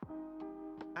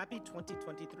Happy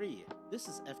 2023. This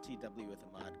is FTW with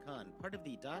Ahmad Khan, part of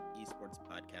the Esports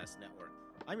Podcast Network.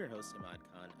 I'm your host, Ahmad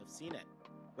Khan of CNET.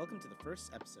 Welcome to the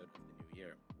first episode of the new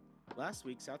year. Last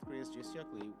week, South Korea's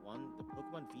Jae-seok Lee won the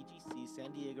Pokemon VGC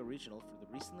San Diego Regional for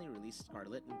the recently released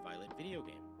Scarlet and Violet video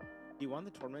game. He won the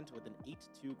tournament with an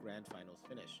 8-2 Grand Finals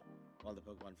finish. While the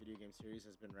Pokemon video game series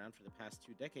has been around for the past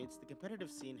 2 decades, the competitive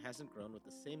scene hasn't grown with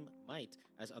the same might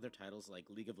as other titles like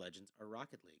League of Legends or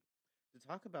Rocket League. To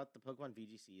talk about the Pokemon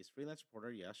VGC is freelance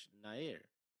reporter Yash Nair.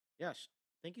 Yash,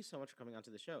 thank you so much for coming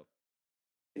onto the show.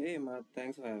 Hey, Matt,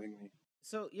 thanks for having me.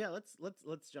 So yeah,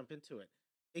 let's jump into it.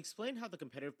 Explain how the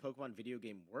competitive Pokemon video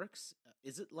game works.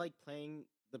 Is it like playing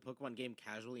the Pokemon game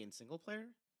casually in single player?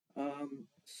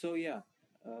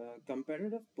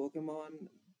 Competitive Pokemon,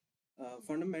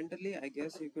 fundamentally, I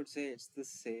guess you could say it's the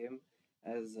same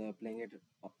as playing it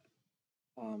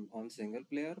on single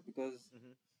player because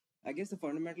Mm-hmm. I guess the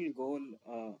fundamental goal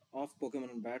of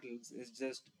Pokemon battles is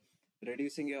just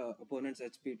reducing your opponent's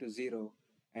HP to zero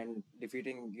and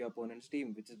defeating your opponent's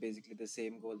team, which is basically the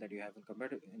same goal that you have in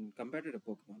competitive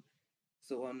Pokemon.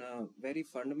 So on a very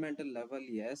fundamental level,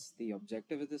 yes, the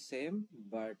objective is the same,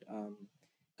 but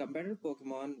competitive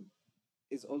Pokemon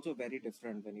is also very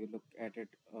different when you look at it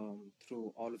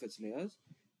through all of its layers,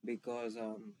 because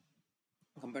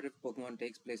competitive Pokemon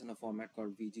takes place in a format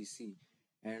called VGC,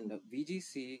 and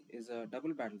VGC is a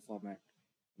double battle format.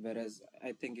 Whereas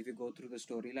I think if you go through the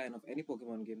storyline of any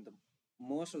Pokemon game, the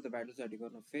most of the battles that you're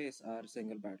going to face are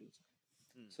single battles.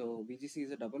 Hmm. So VGC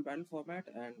is a double battle format,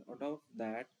 and on top of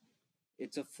that,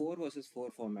 it's a 4 versus 4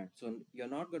 format. So you're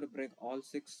not going to bring all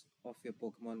 6 of your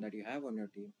Pokemon that you have on your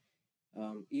team.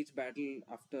 Each battle,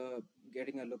 after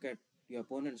getting a look at your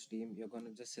opponent's team, you're going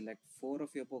to just select 4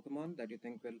 of your Pokemon that you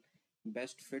think will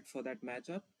best fit for that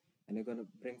matchup, and you're going to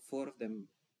bring 4 of them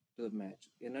to the match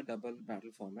in a double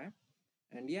battle format.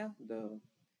 And yeah, the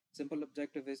simple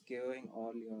objective is KOing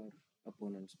all your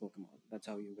opponent's Pokemon. That's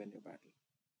how you win your battle.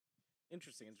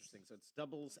 Interesting. So it's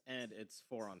doubles and it's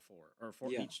 4-on-4, or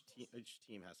four. Yeah. Each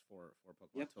team has four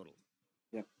Pokemon Yep. total.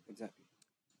 Yep. Exactly.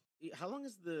 How long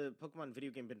has the Pokemon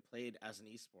video game been played as an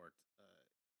esport?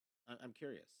 I'm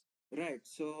curious. Right.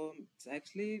 So it's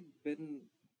actually been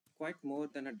quite more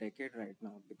than a decade right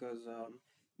now, because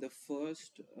the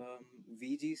first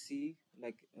VGC,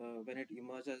 when it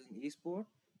emerged as an esport,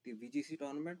 the VGC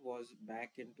tournament was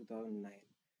back in 2009.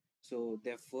 So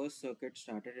their first circuit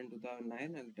started in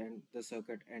 2009, and then the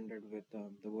circuit ended with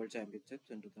the World Championships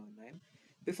in 2009.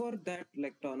 Before that,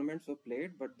 like, tournaments were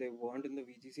played, but they weren't in the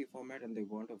VGC format and they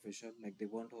weren't official. Like, they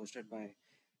weren't hosted by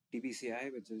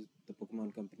TBCI, which is the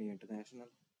Pokemon Company International.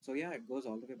 So yeah, it goes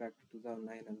all the way back to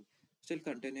 2009 and still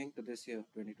continuing to this year,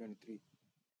 2023.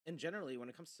 And generally, when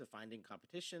it comes to finding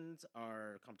competitions,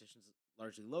 are competitions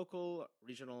largely local,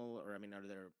 regional, or are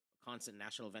there constant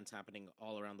national events happening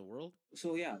all around the world?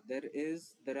 So yeah, there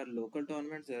are local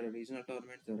tournaments, there are regional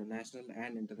tournaments, there are national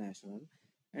and international,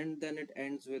 and then it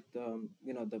ends with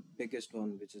the biggest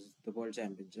one, which is the World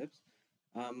Championships.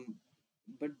 Um,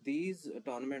 but these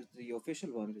tournaments, the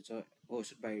official ones, which are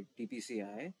hosted by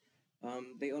TPCI,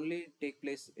 they only take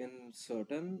place in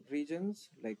certain regions,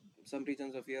 like some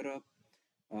regions of Europe,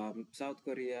 South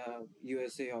Korea,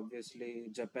 USA, obviously,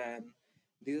 Japan.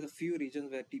 These are the few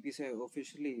regions where TPCI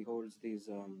officially holds these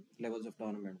levels of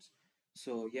tournaments.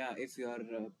 So yeah, if you are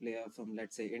a player from,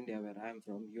 let's say, India, where I'm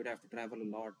from, you'd have to travel a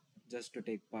lot just to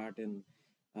take part in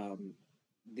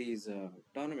these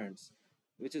tournaments,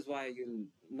 which is why you'll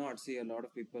not see a lot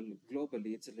of people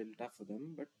globally. It's a little tough for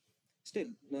them, but still,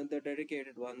 the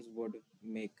dedicated ones would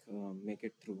make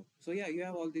it through. So yeah, you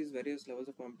have all these various levels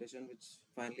of competition, which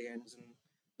finally ends in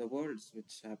the Worlds,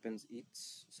 which happens each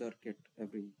circuit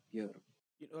every year.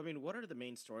 What are the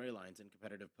main storylines in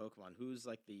competitive Pokemon? Who's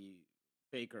like the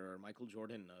Faker or Michael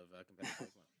Jordan of competitive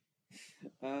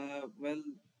Pokemon? Well,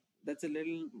 that's a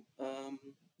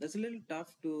little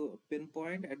tough to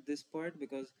pinpoint at this point,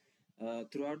 because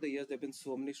throughout the years there have been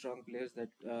so many strong players that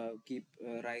keep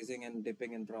rising and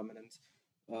dipping in prominence.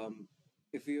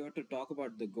 If you were to talk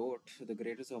about the GOAT, the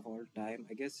greatest of all time,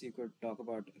 I guess you could talk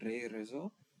about Ray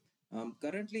Rizzo.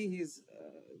 Currently,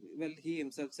 he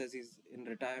himself says he's in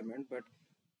retirement, but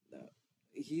uh,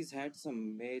 he's had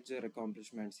some major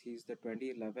accomplishments. He's the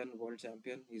 2011 world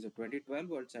champion, he's a 2012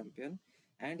 world champion,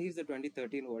 and he's the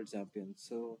 2013 world champion.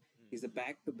 So Hmm. he's a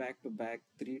back to back to back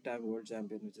 3-time world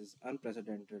champion, which is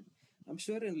unprecedented. I'm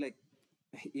sure in, like,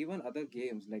 even other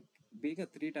games, like, being a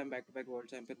 3-time back to back world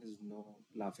champion is no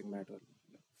laughing matter.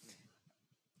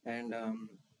 Hmm. And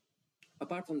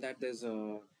apart from that, there's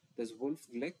Wolf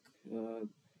Glick,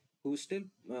 who's still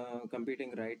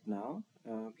competing right now.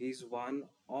 He's won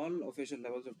all official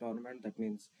levels of tournament. That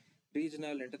means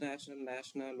regional, international,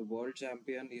 national, world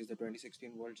champion. He's the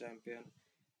 2016 world champion.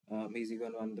 He's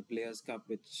even won the Players Cup,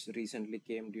 which recently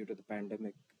came due to the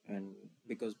pandemic, and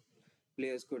because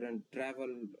players couldn't travel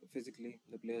physically,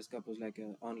 the Players Cup was like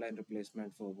an online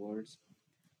replacement for Worlds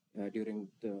during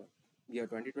the year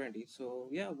 2020. So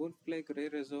yeah, Wolf like Ray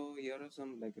Rizzo. Here are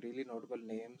some like really notable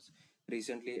names.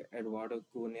 Recently, Eduardo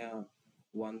Cunha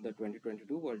won the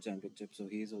 2022 World Championship, so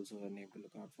he's also a name to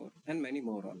look out for, and many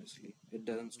more. Honestly, it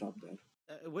doesn't Mhm. stop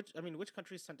there. Which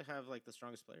countries tend to have like the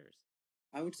strongest players?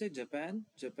 I would say Japan.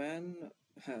 Japan,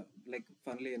 like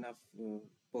funnily enough,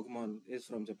 Pokemon is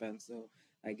from Japan, so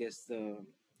I guess the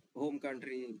home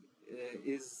country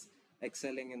is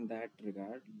excelling in that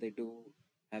regard. They do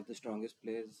have the strongest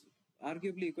players.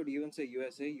 Arguably, you could even say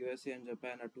USA. USA and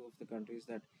Japan are two of the countries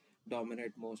that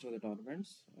dominate most of the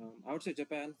tournaments. I would say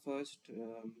Japan first,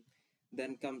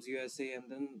 then comes USA, and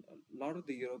then a lot of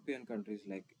the European countries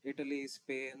like Italy,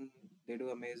 Spain. They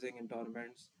do amazing in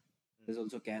tournaments. There's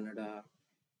also Canada.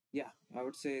 Yeah, I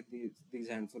would say these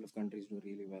handful of countries do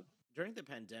really well. During the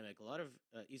pandemic, a lot of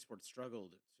esports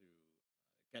struggled to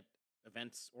get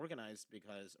events organized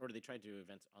because, or they tried to do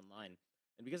events online,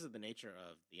 and because of the nature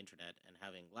of the internet and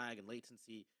having lag and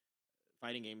latency,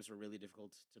 fighting games were really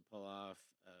difficult to pull off.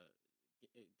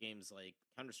 Games like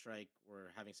Counter Strike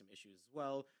were having some issues as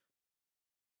well.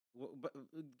 But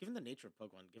given the nature of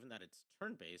Pokemon, given that it's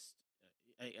turn based,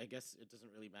 I guess it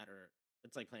doesn't really matter.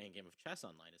 It's like playing a game of chess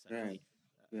online, Right. essentially.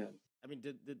 Uh, Yeah. I mean,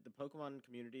 did the Pokemon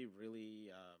community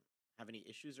really have any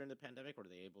issues during the pandemic, or were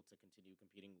they able to continue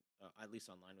competing at least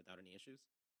online without any issues?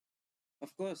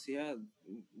 Of course, yeah.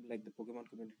 Like the Pokemon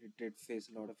community did face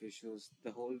a lot of issues.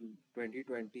 The whole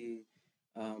 2020,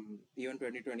 even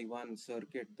 2021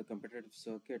 circuit, the competitive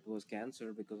circuit was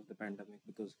cancelled because of the pandemic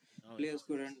because Oh yeah. players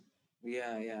couldn't.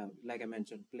 Yeah, yeah. Like I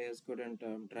mentioned, players couldn't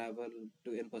travel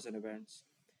to in-person events,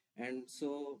 and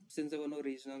so since there were no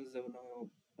regionals, there were no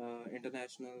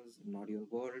internationals, not even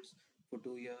worlds for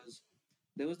 2 years.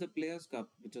 There was the Players Cup,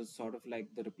 which was sort of like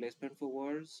the replacement for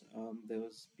Worlds. There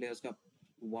was Players Cup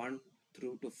 1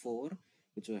 through to 4,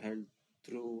 which were held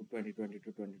through 2020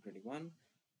 to 2021.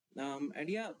 And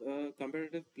yeah,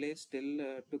 competitive play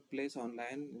still took place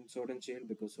online in Sword and Shield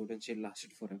because Sword and Shield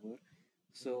lasted forever. Mhm.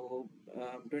 So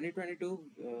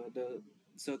 2022, the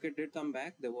circuit did come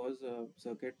back. There was a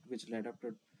circuit which led up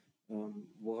to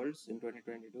Worlds in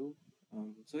 2022.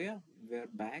 So yeah, we're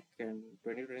back, and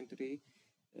 2023,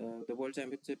 the World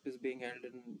Championship is being held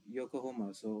in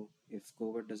Yokohama. So if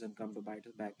COVID doesn't come to bite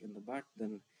us back in the butt,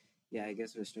 then yeah, I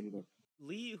guess we're still good.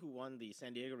 Lee, who won the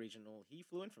San Diego regional, he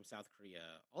flew in from South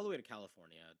Korea all the way to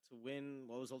California to win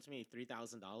what was ultimately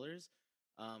 $3,000.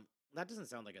 That doesn't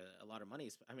sound like a lot of money.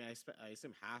 I mean, I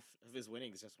assume half of his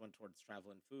winnings just went towards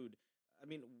travel and food. I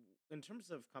mean, in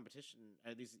terms of competition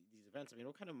at these events, I mean,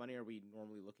 what kind of money are we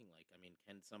normally looking like? I mean,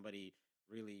 can somebody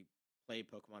really play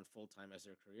Pokemon full time as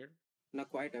their career? Now,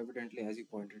 quite evidently, as you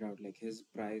pointed out, like his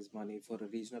prize money for a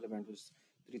regional event was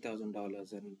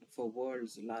 $3,000, and for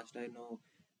Worlds, last I know,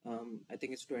 I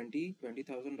think it's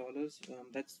 $20,000.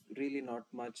 That's really not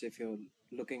much if you're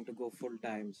looking to go full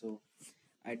time. So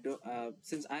I don't.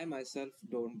 Since I myself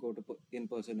don't go to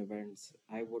in-person events,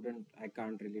 I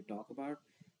can't really talk about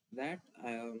that.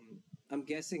 I'm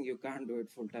guessing you can't do it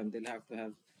full time. They'll have to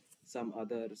have some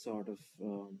other sort of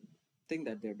thing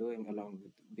that they're doing along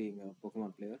with being a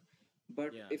Pokemon player.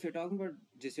 But Yeah. if you're talking about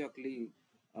Jishyok Lee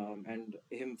and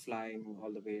him flying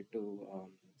all the way to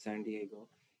San Diego,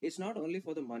 it's not only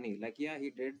for the money. Like, yeah, he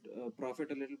did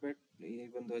profit a little bit,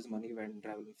 even though his money went in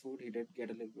travel and food. He did get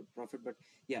a little bit profit, but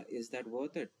yeah, is that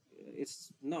worth it?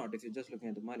 It's not if you're just looking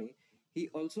at the money. He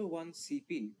also won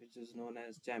CP, which is known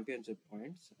as championship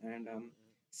points, and Mhm.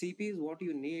 CP is what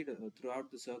you need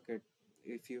throughout the circuit.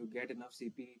 If you get enough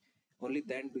CP, only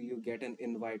then do you get an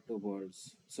invite to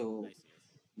Worlds. So I see. I see.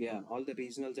 yeah, all the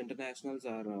regionals, internationals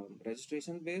are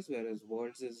registration based, whereas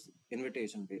Worlds is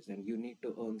invitation based, and you need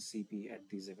to earn CP at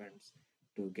these events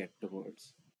to get to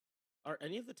Worlds. Are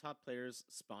any of the top players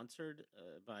sponsored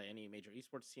by any major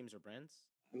esports teams or brands?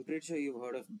 I'm pretty sure you've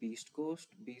heard of Beast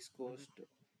Coast. Beast Hmm. Coast,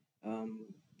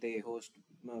 they host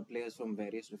players from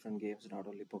various different games, not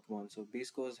only Pokemon. So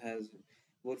Beast Coast has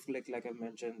Wolflick, like I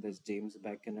mentioned. There's James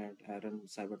Beckinet, Aaron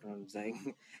Cybertron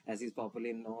Zhang, as he's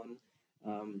popularly known.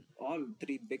 All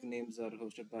three big names are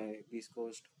hosted by Beast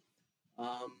Coast.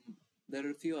 Um, there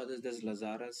are a few others. There's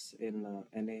Lazarus in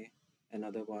NA,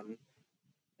 another one.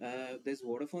 There's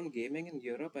Vodafone Gaming in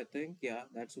Europe, I think. Yeah,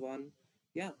 that's one.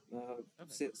 Yeah,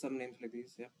 Okay. some names like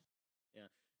these. Yeah. Yeah,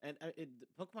 and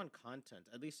Pokemon content,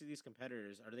 at least to these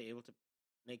competitors, are they able to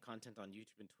make content on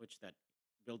YouTube and Twitch that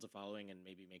builds a following and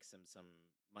maybe makes them some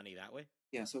money that way?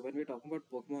 Yeah, so when we're talking about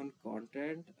Pokemon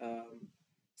content,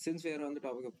 since we are on the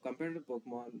topic of competitive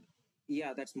Pokemon,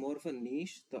 yeah, that's more of a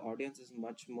niche. The audience is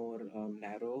much more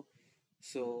narrow.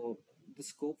 So the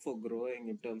scope for growing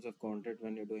in terms of content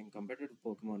when you're doing competitive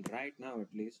Pokemon right now, at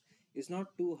least, is not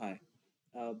too high.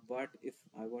 But if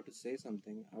I were to say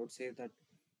something, I would say that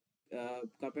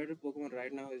competitive Pokemon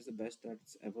right now is the best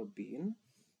that's ever been,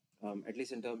 at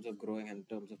least in terms of growing and in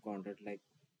terms of content. Like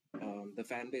the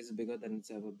fan base is bigger than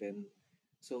it's ever been.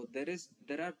 So there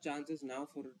are chances now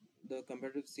for the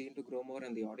competitive scene to grow more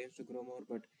and the audience to grow more.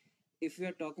 But if we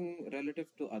are talking relative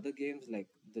to other games like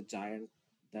the giant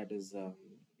that is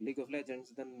League of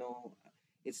Legends, then no,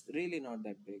 it's really not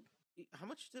that big. How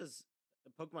much does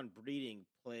Pokemon breeding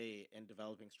play in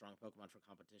developing strong Pokemon for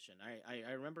competition?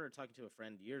 I remember talking to a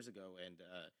friend years ago, and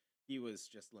he was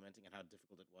just lamenting at how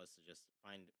difficult it was to just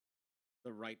find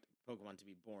the right Pokemon to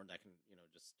be born that can,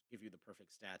 just give you the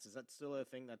perfect stats. Is that still a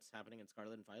thing that's happening in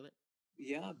Scarlet and Violet?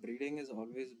 Yeah, breeding has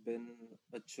always been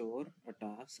a chore, a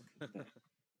task.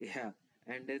 Yeah,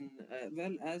 and then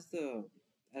well, as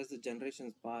the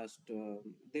generations passed,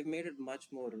 they've made it much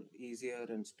more easier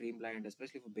and streamlined,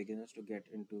 especially for beginners to get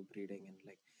into breeding and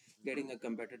like getting a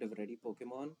competitive ready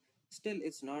Pokemon. Still,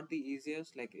 it's not the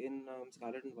easiest. Like in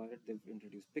Scarlet and Violet, they've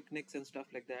introduced picnics and stuff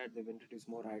like that. They've introduced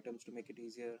more items to make it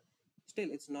easier. Still,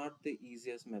 it's not the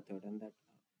easiest method, and that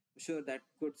sure that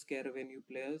could scare away new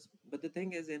players. But the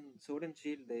thing is, in Sword and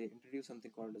Shield, they introduced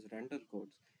something called as rental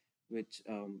codes, which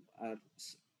are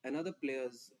another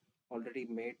player's already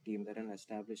made team. They're an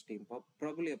established team,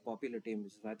 probably a popular team,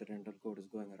 which is why the rental code is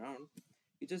going around.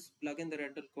 You just plug in the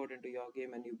rental code into your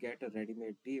game and you get a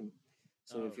ready-made team.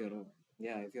 So Oh, if you're okay. a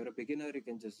yeah, if you're a beginner, you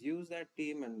can just use that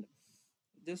team and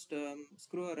just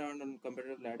screw around on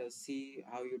competitive ladders, see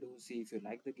how you do, see if you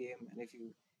like the game, and if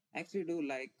you actually do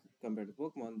like competitive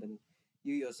Pokemon, then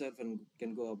you yourself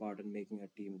can go about and making a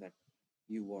team that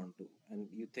you want to, and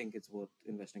you think it's worth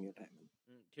investing your time in.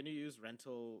 Can you use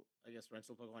rental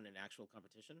Pokemon in actual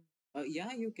competition?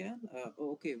 Yeah, you can.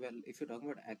 Okay, well, if you're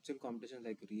talking about actual competitions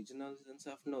like regionals and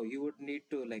stuff, no, you would need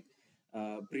to like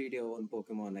breed your own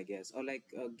Pokemon, I guess, or like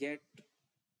get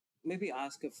maybe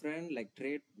ask a friend, like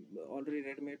trade already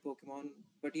ready-made Pokemon.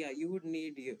 But yeah, you would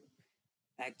need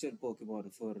actual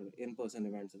Pokemon for in-person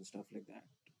events and stuff like that.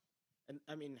 And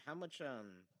I mean, how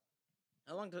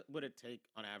long would it take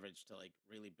on average to like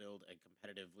really build a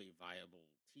competitively viable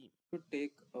team? Could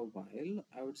take a while.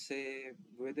 I would say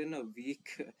within a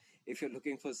week, if you're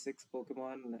looking for six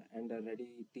Pokemon and a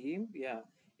ready team, yeah,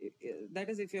 that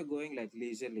is if you're going like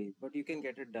leisurely, but you can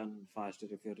get it done faster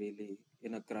if you're really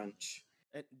in a crunch.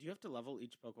 And do you have to level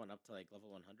each Pokemon up to like level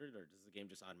 100, or does the game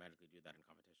just automatically do that in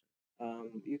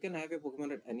competition? You can have your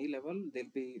Pokemon at any level. They'll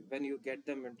be when you get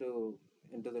them into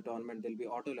the tournament, they'll be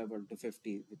auto leveled to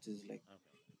 50, which is like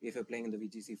Okay. if you're playing in the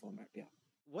VGC format. Yeah.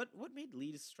 What made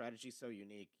Lee's strategy so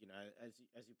unique? As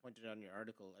you pointed out in your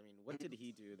article, I mean, what did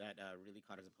he do that really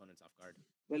caught his opponents off guard?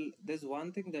 Well, there's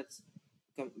one thing that's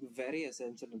very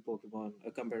essential in Pokemon,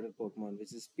 a competitive Pokemon,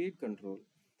 which is speed control.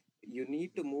 You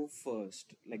need to move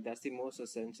first. Like that's the most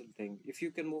essential thing. If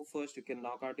you can move first, you can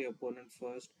knock out your opponent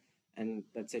first, and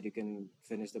that's it. You can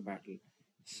finish the battle.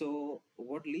 So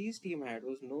what Lee's team had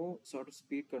was no sort of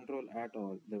speed control at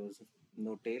all. There was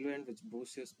no tailwind which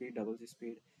boosts your speed, doubles your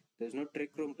speed. There's no trick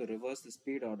room to reverse the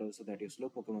speed order so that your slow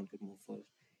Pokemon could move first.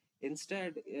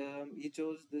 Instead, he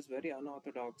chose this very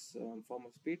unorthodox form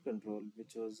of speed control,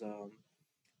 which was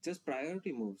just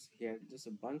priority moves. He had just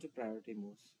a bunch of priority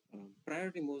moves.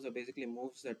 Priority moves are basically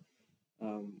moves that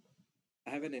um,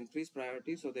 have an increased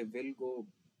priority, so they will go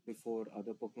before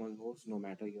other Pokemon moves, no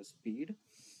matter your speed.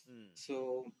 Mm.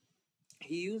 So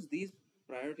he used these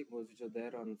priority moves, which are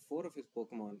there on four of his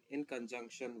Pokemon, in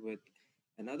conjunction with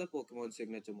another Pokemon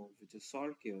signature move, which is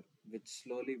Salt Cure, which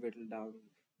slowly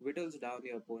whittles down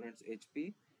your opponent's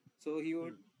HP. So he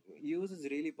would Mm. use his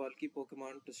really bulky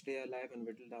Pokemon to stay alive and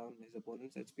whittle down his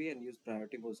opponent's HP, and use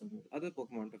priority moves on his other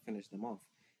Pokemon to finish them off,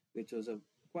 which was a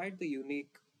quite the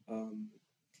unique um,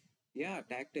 yeah,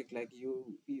 tactic. Like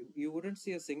you wouldn't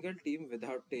see a single team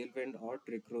without Tailwind or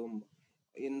Trick Room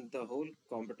in the whole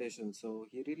competition. So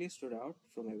he really stood out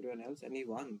from everyone else, and he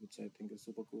won, which I think is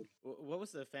super cool. What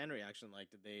was the fan reaction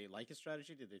like? Did they like his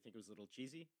strategy? Did they think it was a little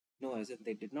cheesy? No, as in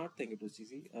they did not think it was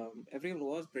easy. Everyone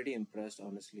was pretty impressed,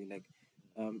 honestly. Like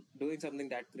doing something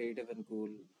that creative and cool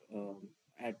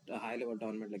at a high level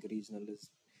tournament like a regional is,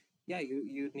 yeah,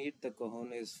 you need the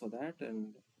cojones for that,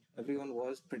 and everyone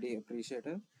was pretty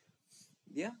appreciative.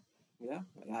 Yeah, yeah,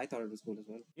 I thought it was cool as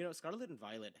well. Scarlet and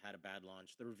Violet had a bad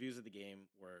launch. The reviews of the game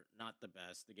were not the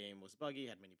best. The game was buggy,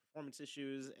 had many performance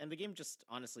issues, and the game just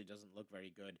honestly doesn't look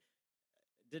very good.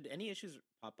 Did any issues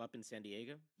pop up in San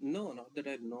Diego? No, not that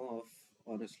I know of,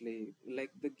 honestly.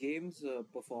 Like the game's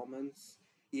performance,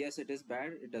 yes, it is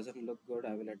bad. It doesn't look good,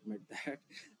 I will admit that.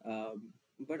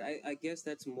 But I guess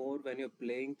that's more when you're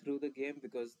playing through the game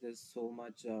because there's so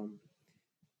much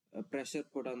pressure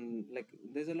put on. Like,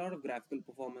 there's a lot of graphical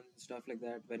performance and stuff like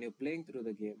that when you're playing through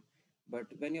the game. But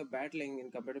when you're battling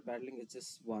in competitive battling, it's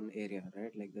just one area,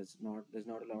 right? Like, there's not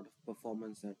a lot of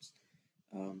performance that's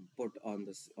put on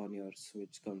this on your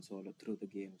Switch console or through the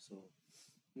game. So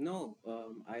no,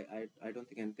 I don't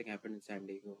think anything happened in San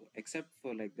Diego except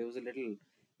for like there was a little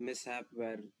mishap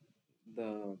where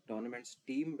the tournament's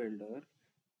team builder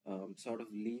sort of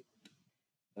leaked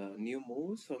new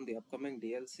moves from the upcoming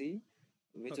DLC,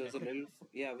 which Okay. was a little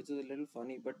which was a little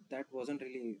funny, but that wasn't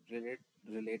really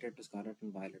related to Scarlet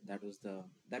and Violet. That was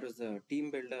the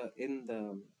team builder in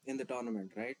the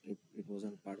tournament, right? It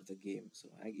wasn't part of the game, so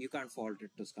you can't fault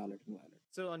it to Scarlet and Violet.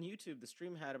 So on YouTube, the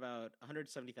stream had about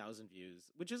 170,000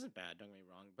 views, which isn't bad, don't get me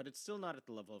wrong, but it's still not at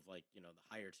the level of like, the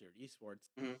higher tiered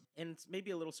esports. Mhm. And it's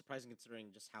maybe a little surprising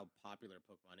considering just how popular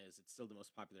Pokemon is. It's still the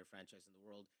most popular franchise in the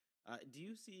world. Do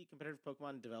you see competitive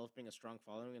Pokemon developing a strong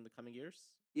following in the coming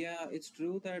years? Yeah, it's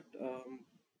true that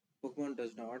Pokemon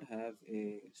does not have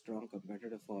a strong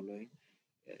competitive following.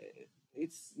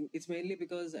 It's mainly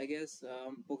because I guess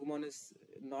Pokemon is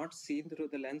not seen through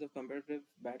the lens of competitive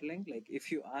battling. Like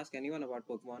if you ask anyone about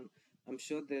Pokemon, I'm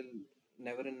sure they'll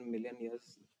never in a million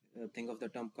years think of the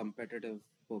term competitive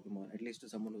Pokemon. At least to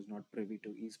someone who's not privy to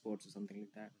esports or something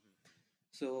like that.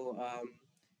 So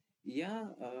yeah,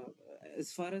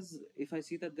 as far as if I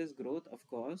see that there's growth, of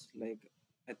course, like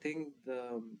I think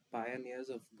the pioneers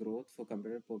of growth for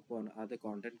competitive Pokemon are the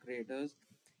content creators,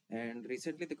 and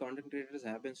recently the content creators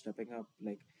have been stepping up.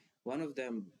 Like one of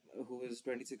them, who is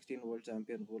 2016 world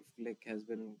champion Wolf Click, has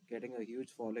been getting a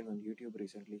huge following on YouTube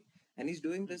recently, and he's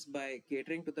doing Mm. this by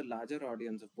catering to the larger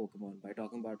audience of Pokemon by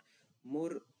talking about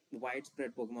more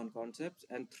widespread Pokemon concepts,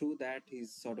 and through that,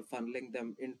 he's sort of funneling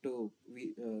them into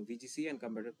VGC and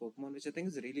competitive Pokemon, which I think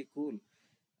is really cool.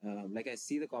 Like I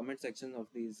see the comment section of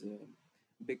these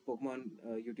big Pokemon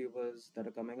YouTubers that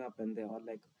are coming up, and they're all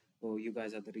like, "Oh, you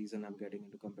guys are the reason I'm getting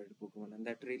into competitive Pokemon," and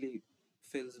that really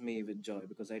fills me with joy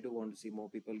because I do want to see more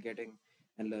people getting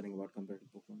and learning about competitive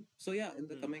Pokemon. So yeah, in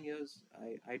the Mm. coming years,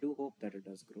 I do hope that it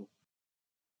does grow.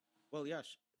 Well,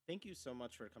 Yash, thank you so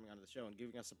much for coming onto the show and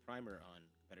giving us a primer on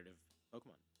competitive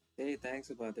Pokemon. Hey, thanks,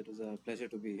 Abad. It was a pleasure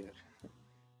to be here.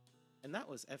 And that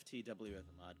was FTW with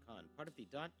Ahmad Khan, part of the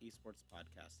Esports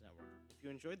Podcast Network. If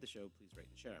you enjoyed the show, please rate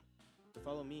and share. To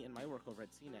follow me and my work over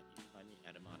at CNET, you can find me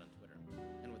at Ahmad on Twitter.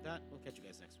 And with that, we'll catch you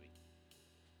guys next week.